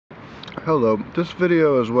Hello, this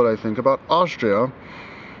video is what I think about Austria.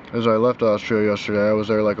 As I left Austria yesterday, I was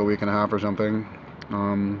there like a week and a half or something.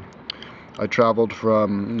 I traveled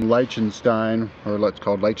from Liechtenstein, or let's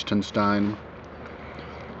call it Liechtenstein,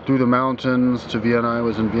 through the mountains to Vienna. I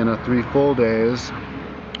was in Vienna 3 full days,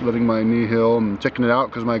 living my nihil and checking it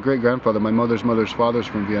out because my great-grandfather, my mother's father's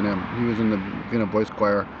from Vienna. He was in the Vienna Boys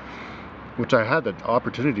Choir, which I had the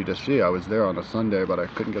opportunity to see. I was there on a Sunday, but I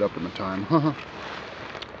couldn't get up in the time.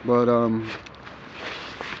 But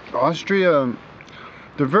Austria,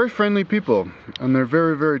 they're very friendly people, and they're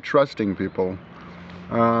very, very trusting people.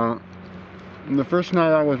 The first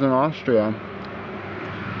night I was in Austria,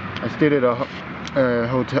 I stayed at a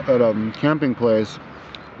hotel, at a camping place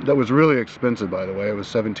that was really expensive, by the way. It was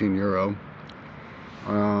 17 euro.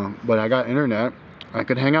 But I got internet. I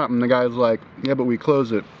could hang out, and the guy was like, "Yeah, but we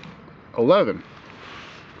close at 11.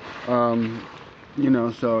 You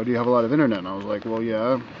know, so do you have a lot of internet?" And I was like, "Well,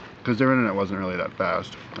 yeah," because their internet wasn't really that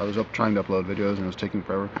fast. I was trying to upload videos, and it was taking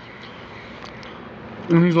forever.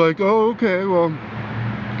 And he's like, "Oh, okay, well,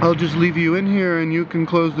 I'll just leave you in here, and you can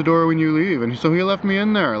close the door when you leave." And so he left me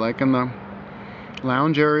in there, like in the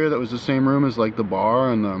lounge area that was the same room as like the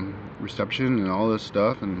bar and the reception and all this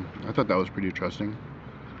stuff. And I thought that was pretty trusting.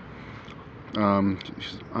 And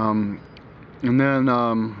then,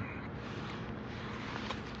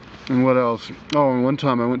 and what else? Oh, and one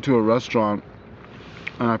time I went to a restaurant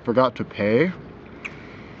and I forgot to pay.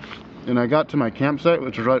 And I got to my campsite,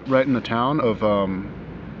 which was right in the town of I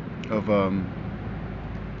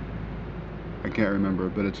can't remember,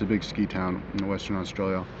 but it's a big ski town in Western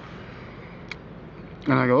Australia.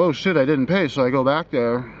 And I go, "Oh shit, I didn't pay." So I go back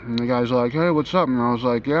there, and the guy's like, "Hey, what's up?" And I was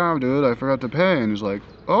like, "Yeah, dude, I forgot to pay." And he's like,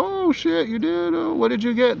 "Oh shit, you did? What did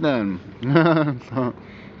you get then?" So,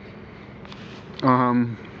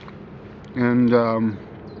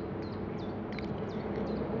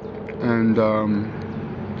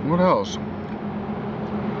 what else?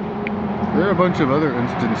 There are a bunch of other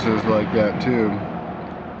instances like that too.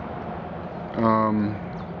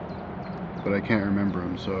 But I can't remember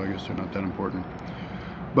them, so I guess they're not that important.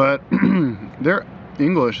 But their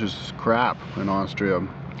English is crap in Austria,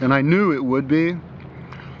 and I knew it would be,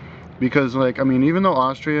 because, like, I mean, even though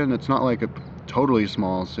Austria, and it's not like a totally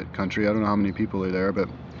small country, I don't know how many people are there, but,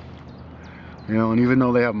 you know, and even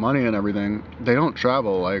though they have money and everything, they don't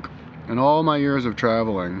travel. Like, in all my years of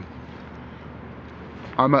traveling,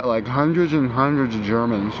 I met like hundreds and hundreds of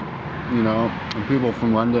Germans, you know, and people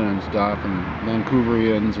from London and stuff, and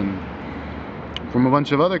Vancouverians, and from a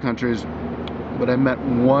bunch of other countries, but I met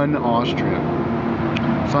one Austrian.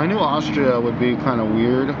 So I knew Austria would be kind of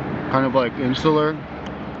weird, kind of like insular,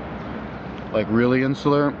 like really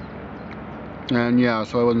insular. And yeah,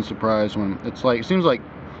 so I wasn't surprised when it's like, seems like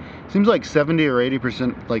 70 or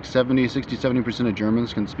 80%, like 60-70% of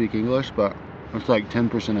Germans can speak English, but it's like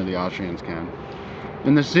 10% of the Austrians can.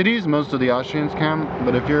 In the cities, most of the Austrians can,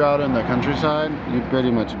 but if you're out in the countryside, you pretty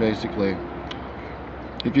much basically,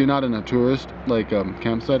 if you're not in a tourist, like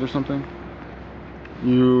campsite or something,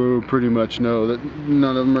 you pretty much know that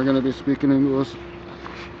none of them are going to be speaking English.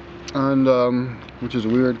 And, which is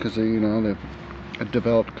weird because, you know, they're a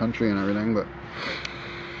developed country and everything, but,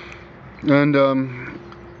 and,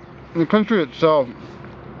 the country itself,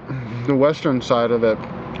 the western side of it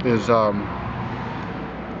is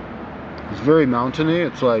very mountainy.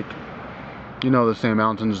 It's like, you know, the same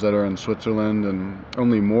mountains that are in Switzerland, and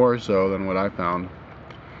only more so than what I found.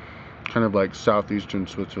 Kind of like southeastern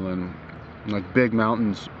Switzerland, like big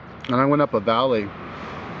mountains. And I went up a valley,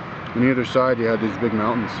 and either side you had these big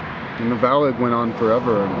mountains, and the valley went on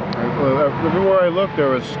forever. And everywhere I looked,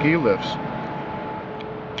 there was ski lifts.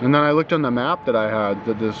 And then I looked on the map that I had,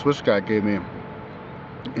 that the Swiss guy gave me,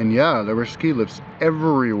 and yeah, there were ski lifts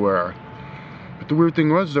everywhere. But the weird thing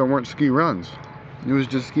was, there weren't ski runs. It was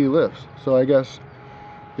just ski lifts. So I guess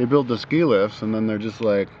they build the ski lifts, and then they're just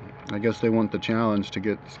like, I guess they want the challenge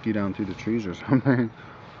to ski down through the trees or something.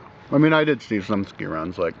 I mean, I did see some ski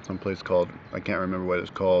runs, like some place called, I can't remember what it's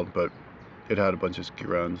called, but it had a bunch of ski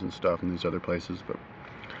runs and stuff in these other places. But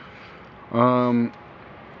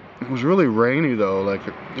it was really rainy though. Like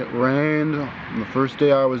it rained the first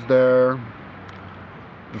day I was there,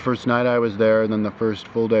 the first night I was there, and then the first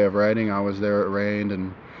full day of riding I was there, it rained.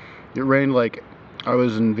 And it rained like, I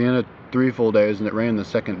was in Vienna 3 full days, and it rained the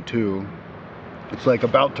second 2. It's like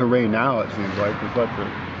about to rain now, it seems like. There's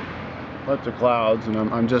lots of clouds, and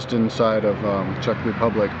I'm just inside of Czeck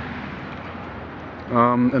Republic.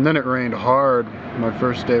 And then it rained hard my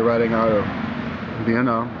first day riding out of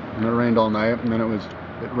Vienna, and it rained all night, and then it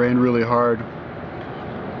rained really hard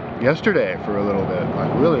yesterday for a little bit,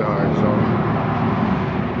 like really hard. So,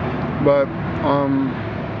 but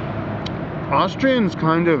Austrians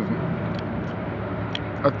kind of,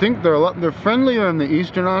 I think they're friendlier in the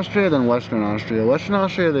Eastern Austria than Western Austria. Western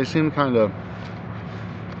Austria, they seem kind of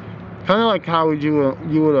like how you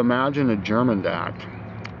would imagine a German to act.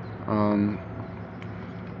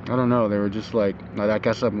 I don't know. They were just like I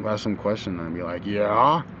guess I'd ask some question and I'd be like,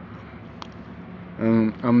 yeah.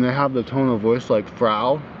 And they have the tone of voice like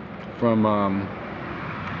Frau from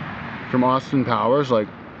Austin Powers. Like,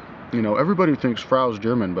 you know, everybody thinks Frau's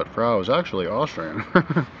German, but Frau is actually Austrian.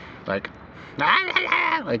 Like,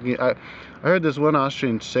 I heard this one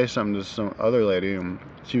Austrian say something to some other lady, and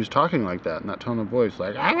she was talking like that in that tone of voice,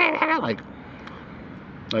 like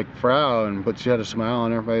Frau, but she had a smile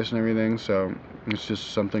on her face and everything. So it's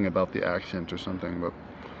just something about the accent or something.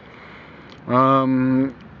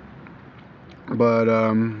 But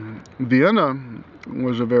Vienna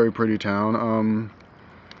was a very pretty town.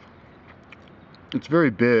 It's very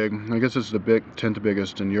big. I guess it's the 10th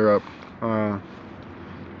biggest in Europe.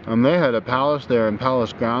 They had a palace there and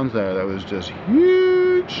palace grounds there that was just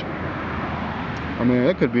huge. I mean,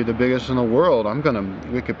 it could be the biggest in the world. I'm gonna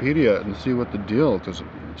Wikipedia it and see what the deal, because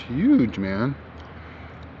it's huge, man.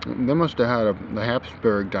 They must have had the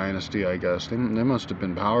Habsburg dynasty, I guess. They must have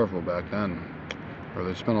been powerful back then, or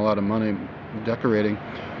they spent a lot of money decorating.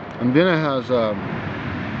 And Vienna has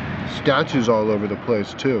statues all over the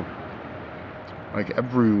place too, like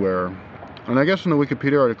everywhere. And I guess in the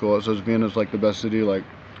Wikipedia article it says Vienna's like the best city, like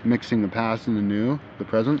mixing the past and the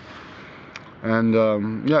present. And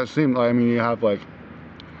yeah, it seemed, I mean, you have like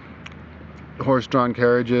horse-drawn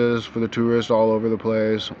carriages for the tourists all over the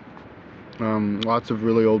place. Lots of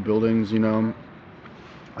really old buildings, you know.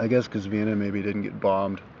 I guess because Vienna maybe didn't get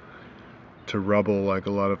bombed to rubble like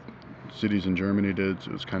a lot of cities in Germany did, so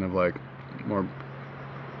it was kind of like more,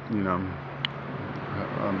 you know,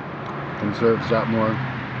 conserves that more.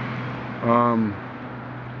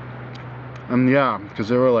 And yeah, because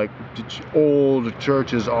there were like old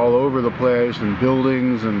churches all over the place, and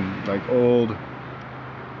buildings, and like old,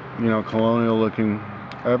 you know, colonial looking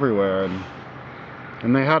everywhere.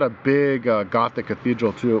 And they had a big Gothic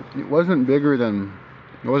cathedral too. It wasn't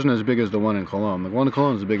as big as the one in Cologne. The one in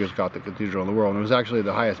Cologne is the biggest Gothic cathedral in the world. And it was actually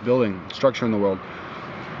the highest building structure in the world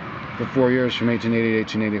for 4 years, from 1880 to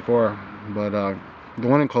 1884. But the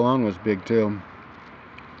one in Cologne was big too.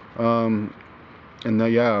 And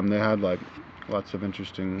they had like lots of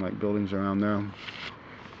interesting like buildings around there.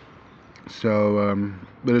 So,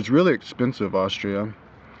 but it's really expensive, Austria.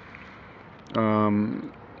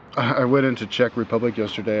 I went into Czeck Republic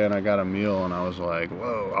yesterday and I got a meal and I was like,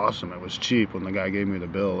 whoa, awesome. It was cheap when the guy gave me the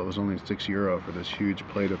bill. It was only €6 for this huge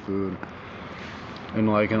plate of food. And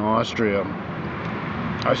like in Austria,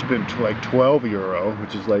 I spent like €12,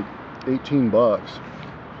 which is like 18 bucks.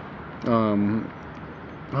 On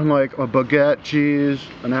like a baguette, cheese,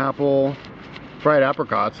 an apple, fried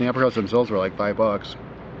apricots, and the apricots themselves were like $5.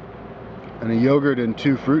 And a yogurt and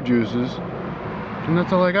 2 fruit juices. And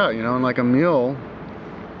that's all I got, you know. And like a meal,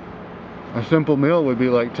 a simple meal would be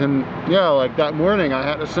like 10, yeah, like that morning I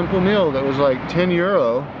had a simple meal that was like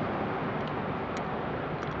 €10.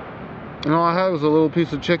 And all I had was a little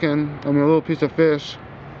piece of chicken, a little piece of fish,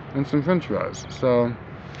 and some french fries. So,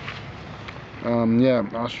 yeah,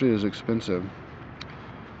 Austria is expensive.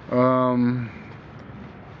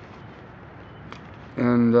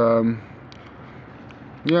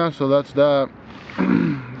 Yeah, so that's that.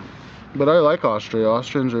 But I like Austria.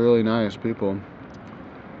 Austrians are really nice people.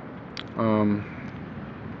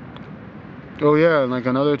 Oh yeah, and like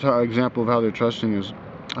another example of how they're trusting is,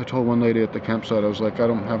 I told one lady at the campsite, I was like, I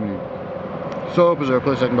don't have any soap. Is there a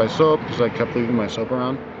place I can buy soap? Because I kept leaving my soap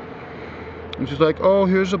around. And she's like, oh,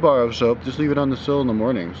 here's a bar of soap. Just leave it on the sill in the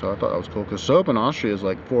morning. So I thought that was cool, because soap in Austria is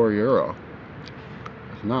like €4.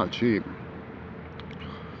 It's not cheap.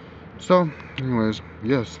 So, anyways,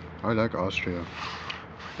 yes, I like Austria.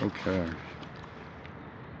 Okay.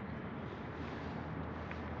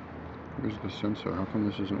 Where's the sensor? How come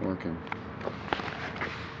this isn't working?